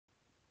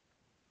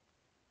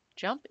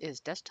JMP is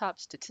desktop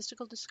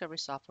statistical discovery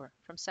software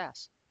from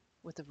SAS,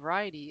 with a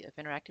variety of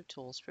interactive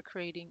tools for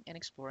creating and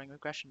exploring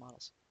regression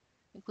models,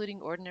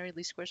 including ordinary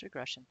least squares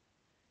regression,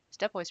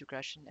 stepwise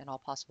regression and all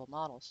possible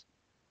models,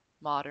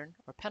 modern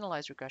or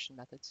penalized regression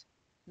methods,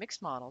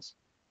 mixed models,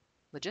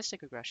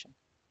 logistic regression,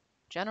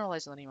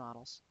 generalized linear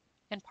models,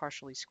 and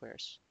partial least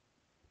squares.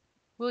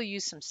 We'll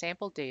use some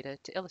sample data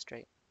to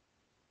illustrate.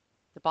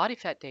 The body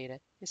fat data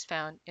is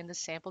found in the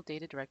sample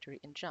data directory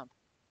in JMP.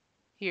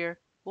 Here,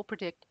 we'll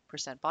predict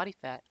percent body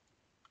fat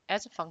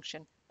as a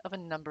function of a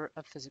number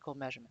of physical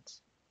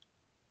measurements.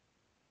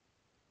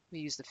 We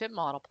use the fit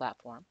model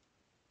platform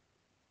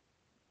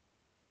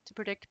to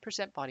predict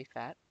percent body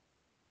fat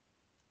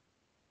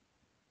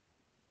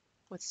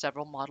with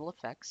several model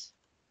effects,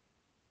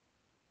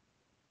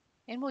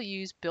 and we'll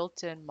use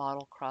built-in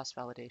model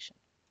cross-validation.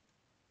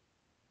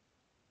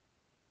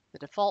 The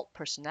default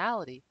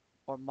personality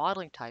or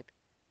modeling type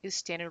is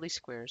standard least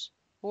squares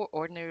or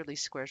ordinary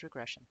least squares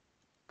regression,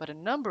 but a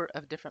number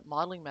of different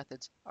modeling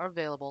methods are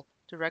available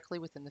directly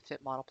within the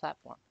fit model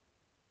platform.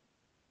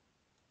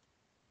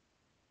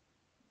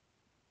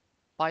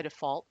 By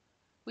default,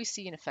 we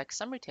see an effect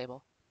summary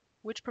table,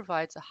 which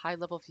provides a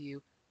high-level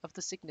view of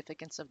the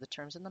significance of the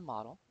terms in the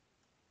model,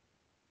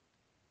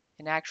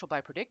 an actual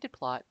by predicted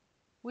plot,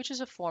 which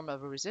is a form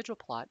of a residual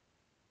plot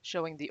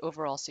showing the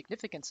overall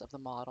significance of the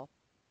model,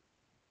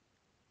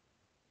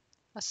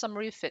 a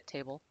summary of fit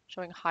table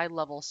showing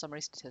high-level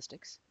summary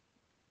statistics,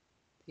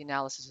 the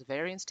analysis of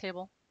variance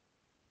table,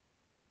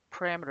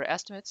 parameter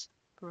estimates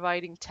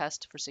providing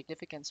tests for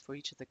significance for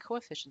each of the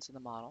coefficients in the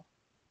model,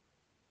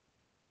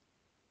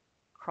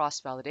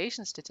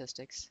 cross-validation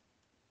statistics,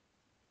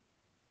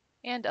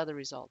 and other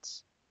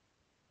results.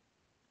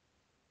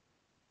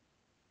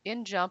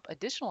 In JMP,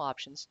 additional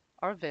options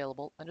are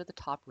available under the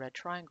top red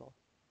triangle,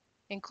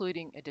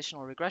 including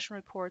additional regression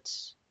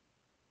reports,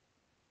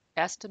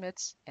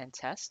 estimates and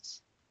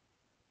tests,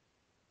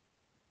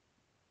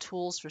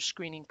 tools for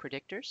screening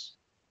predictors,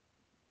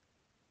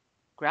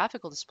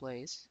 graphical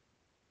displays,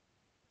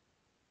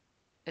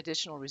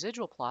 additional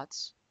residual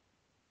plots,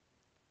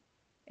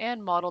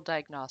 and model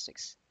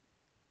diagnostics,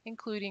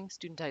 including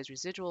studentized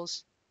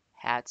residuals,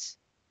 HATs,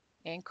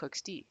 and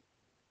Cook's-D.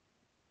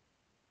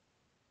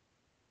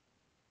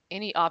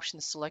 Any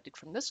options selected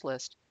from this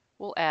list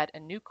will add a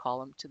new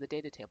column to the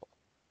data table.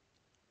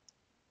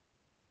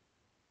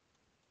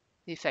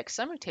 The effect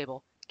summary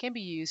table can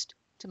be used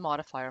to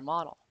modify our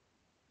model.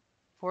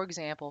 For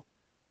example,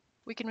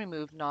 we can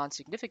remove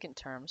non-significant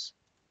terms,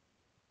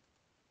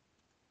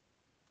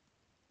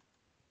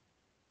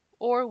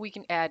 or we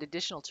can add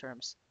additional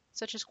terms,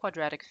 such as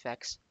quadratic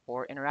effects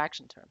or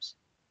interaction terms.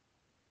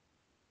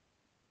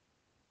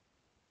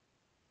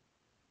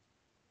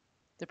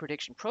 The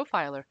prediction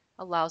profiler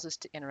allows us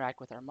to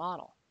interact with our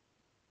model.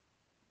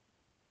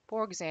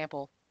 For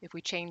example, if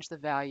we change the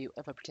value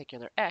of a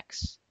particular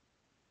x,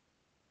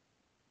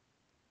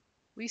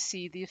 we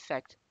see the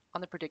effect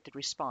on the predicted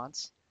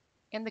response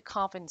and the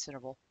confidence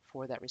interval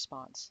for that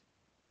response.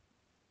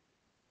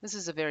 This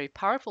is a very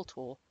powerful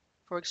tool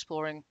for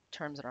exploring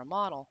terms in our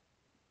model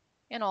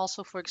and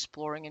also for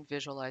exploring and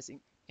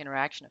visualizing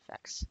interaction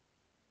effects.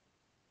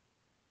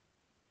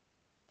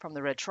 From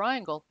the red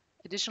triangle,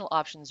 additional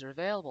options are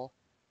available,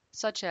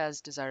 such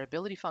as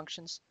desirability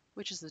functions,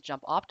 which is the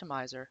JMP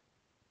optimizer,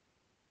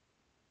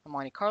 a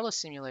Monte Carlo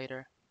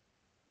simulator,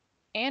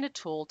 and a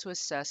tool to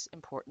assess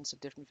importance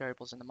of different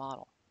variables in the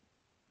model.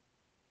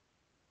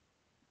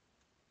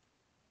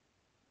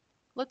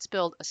 Let's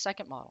build a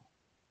second model.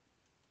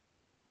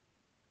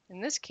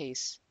 In this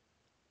case,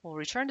 we'll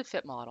return to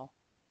fit model,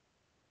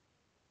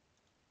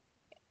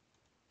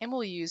 and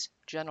we'll use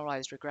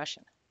generalized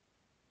regression.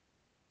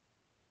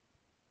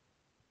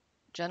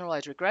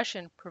 Generalized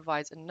regression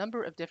provides a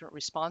number of different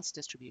response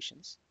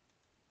distributions,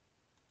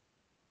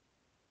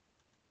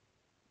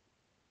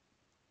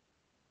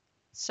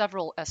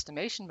 several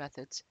estimation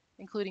methods,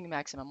 including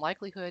maximum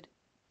likelihood,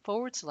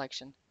 forward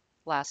selection,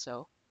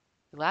 lasso,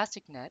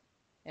 elastic net,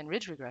 and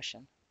ridge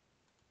regression,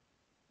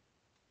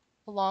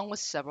 along with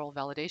several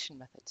validation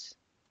methods.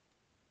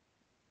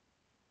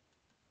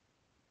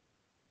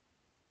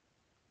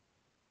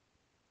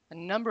 A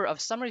number of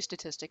summary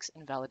statistics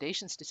and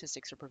validation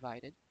statistics are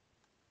provided,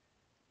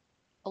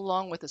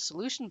 along with a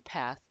solution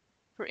path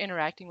for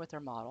interacting with our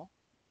model,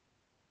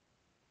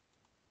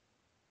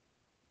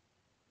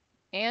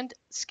 and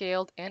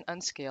scaled and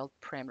unscaled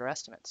parameter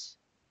estimates.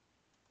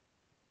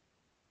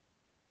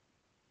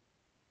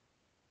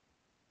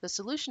 The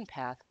solution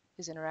path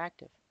is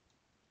interactive.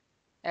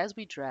 As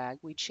we drag,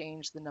 we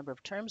change the number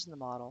of terms in the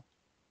model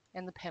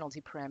and the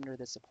penalty parameter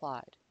that's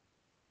applied.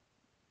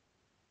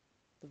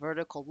 The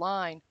vertical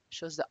line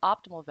shows the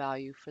optimal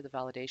value for the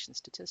validation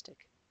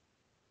statistic.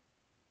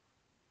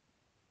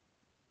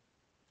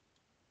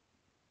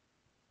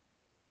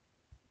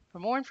 For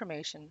more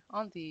information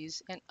on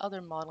these and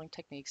other modeling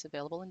techniques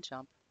available in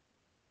JMP,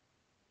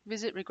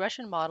 visit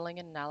Regression Modeling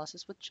and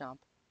Analysis with JMP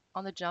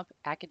on the JMP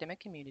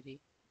academic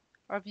community,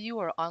 or view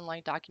our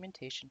online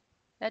documentation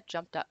at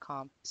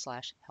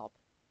jmp.com/help.